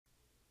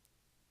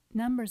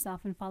Numbers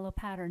often follow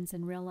patterns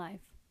in real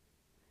life.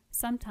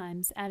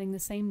 Sometimes adding the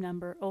same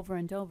number over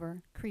and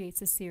over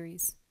creates a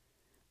series.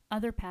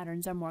 Other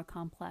patterns are more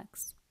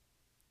complex.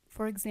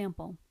 For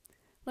example,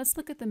 let's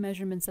look at the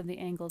measurements of the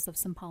angles of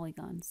some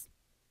polygons.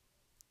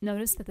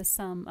 Notice that the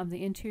sum of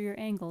the interior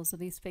angles of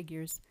these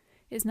figures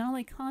is not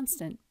only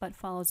constant but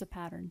follows a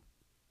pattern.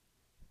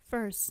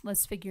 First,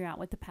 let's figure out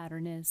what the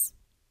pattern is.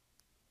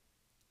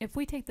 If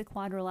we take the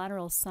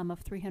quadrilateral sum of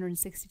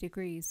 360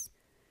 degrees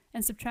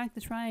and subtract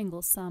the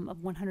triangle sum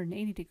of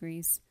 180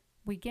 degrees,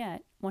 we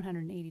get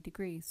 180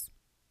 degrees.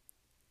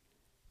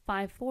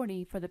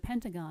 540 for the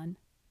pentagon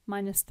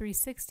minus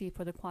 360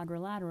 for the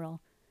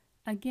quadrilateral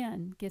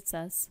again gets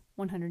us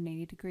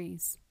 180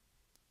 degrees.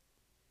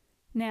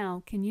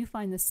 Now, can you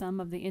find the sum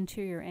of the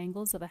interior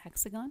angles of a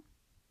hexagon?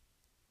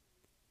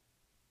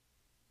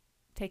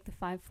 Take the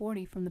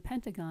 540 from the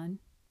pentagon,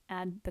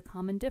 add the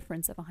common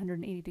difference of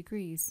 180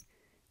 degrees,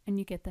 and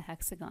you get the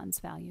hexagon's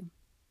value.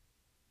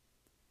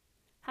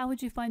 How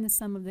would you find the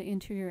sum of the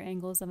interior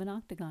angles of an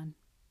octagon?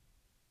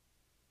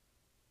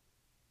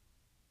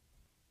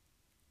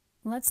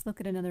 Let's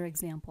look at another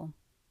example.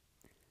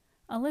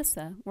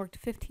 Alyssa worked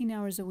 15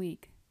 hours a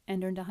week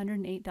and earned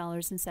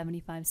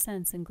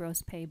 $108.75 in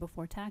gross pay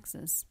before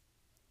taxes.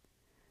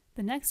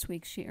 The next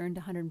week she earned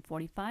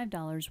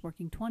 $145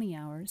 working 20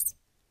 hours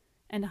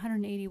and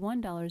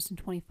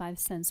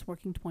 $181.25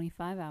 working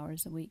 25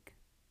 hours a week.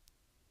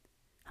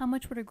 How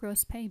much would her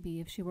gross pay be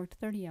if she worked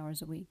 30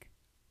 hours a week?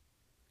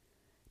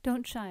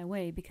 Don't shy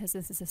away because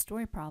this is a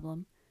story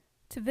problem.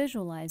 To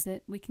visualize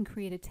it, we can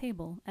create a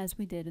table as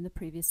we did in the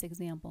previous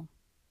example.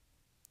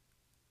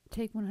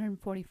 Take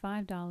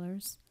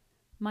 $145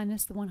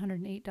 minus the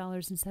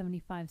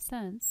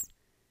 $108.75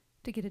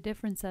 to get a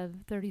difference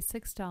of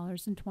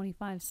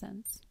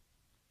 $36.25.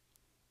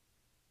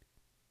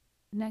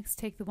 Next,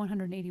 take the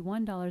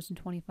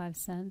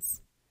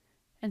 $181.25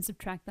 and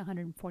subtract the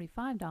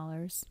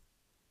 $145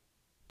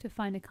 to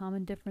find a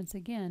common difference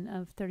again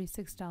of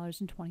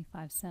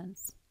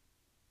 $36.25.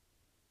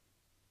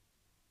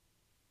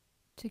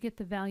 To get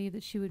the value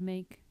that she would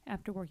make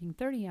after working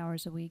 30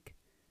 hours a week,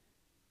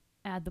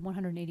 add the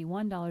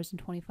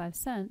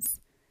 $181.25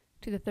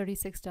 to the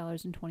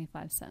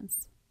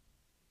 $36.25.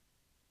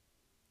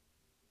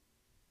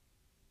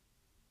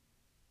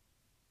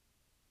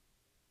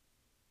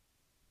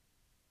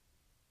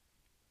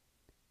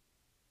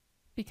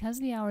 Because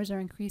the hours are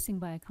increasing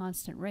by a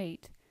constant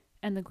rate,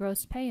 and the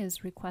gross pay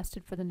is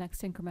requested for the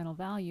next incremental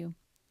value,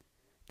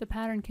 the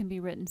pattern can be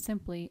written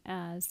simply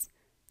as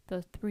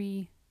the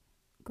three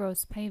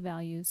gross pay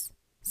values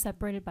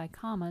separated by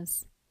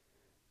commas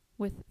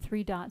with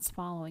 3 dots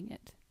following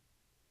it.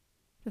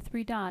 The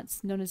 3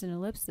 dots, known as an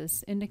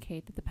ellipsis,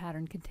 indicate that the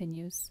pattern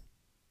continues.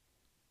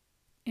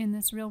 In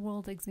this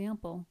real-world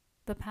example,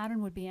 the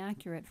pattern would be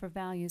accurate for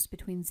values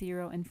between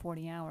 0 and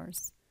 40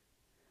 hours.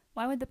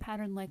 Why would the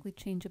pattern likely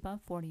change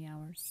above 40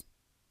 hours?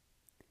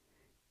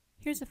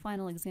 Here's a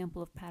final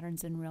example of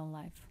patterns in real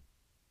life.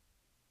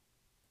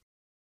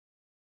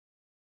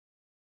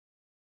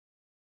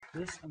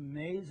 This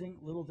amazing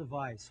little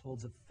device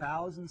holds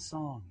 1,000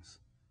 songs,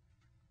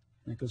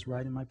 and it goes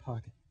right in my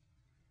pocket.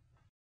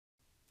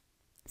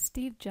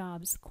 Steve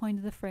Jobs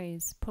coined the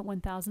phrase, "put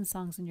 1,000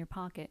 songs in your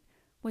pocket,"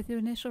 with the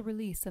initial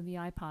release of the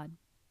iPod.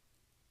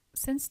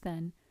 Since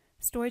then,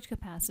 storage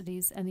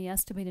capacities and the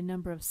estimated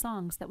number of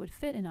songs that would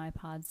fit in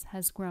iPods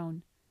has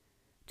grown.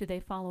 Do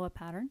they follow a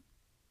pattern?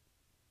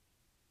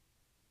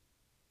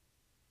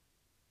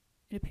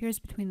 It appears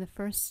between the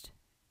first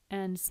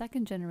and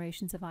second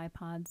generations of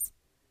iPods,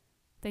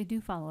 they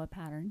do follow a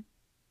pattern.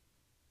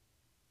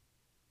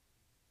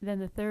 Then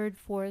the third,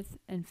 fourth,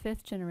 and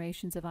fifth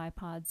generations of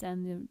iPods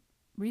and the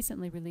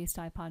recently released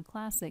iPod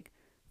Classic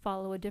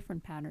follow a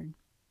different pattern.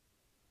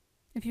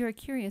 If you are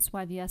curious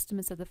why the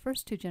estimates of the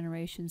first 2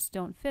 generations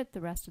don't fit the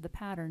rest of the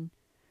pattern,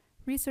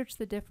 research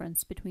the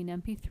difference between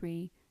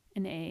MP3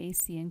 and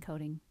AAC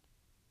encoding.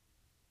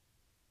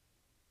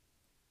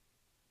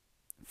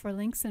 For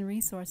links and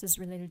resources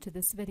related to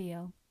this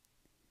video,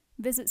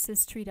 visit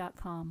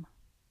systree.com.